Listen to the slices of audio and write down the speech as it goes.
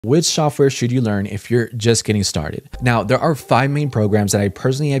Which software should you learn if you're just getting started? Now, there are 5 main programs that I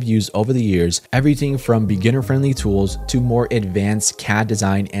personally have used over the years, everything from beginner-friendly tools to more advanced CAD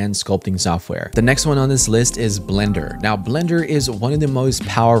design and sculpting software. The next one on this list is Blender. Now, Blender is one of the most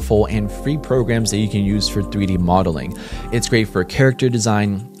powerful and free programs that you can use for 3D modeling. It's great for character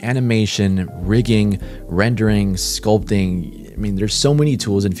design, animation, rigging, rendering, sculpting. I mean, there's so many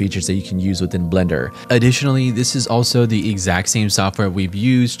tools and features that you can use within Blender. Additionally, this is also the exact same software we've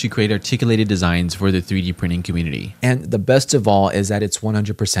used to create articulated designs for the 3D printing community. And the best of all is that it's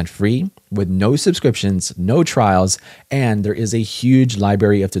 100% free with no subscriptions, no trials, and there is a huge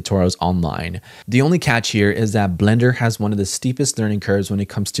library of tutorials online. The only catch here is that Blender has one of the steepest learning curves when it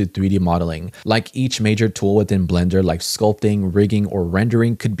comes to 3D modeling. Like each major tool within Blender, like sculpting, rigging, or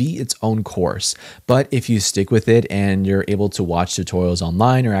rendering could be its own course. But if you stick with it and you're able to watch tutorials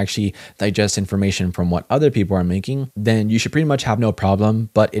online or actually digest information from what other people are making, then you should pretty much have no problem,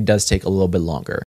 but it does take a little bit longer.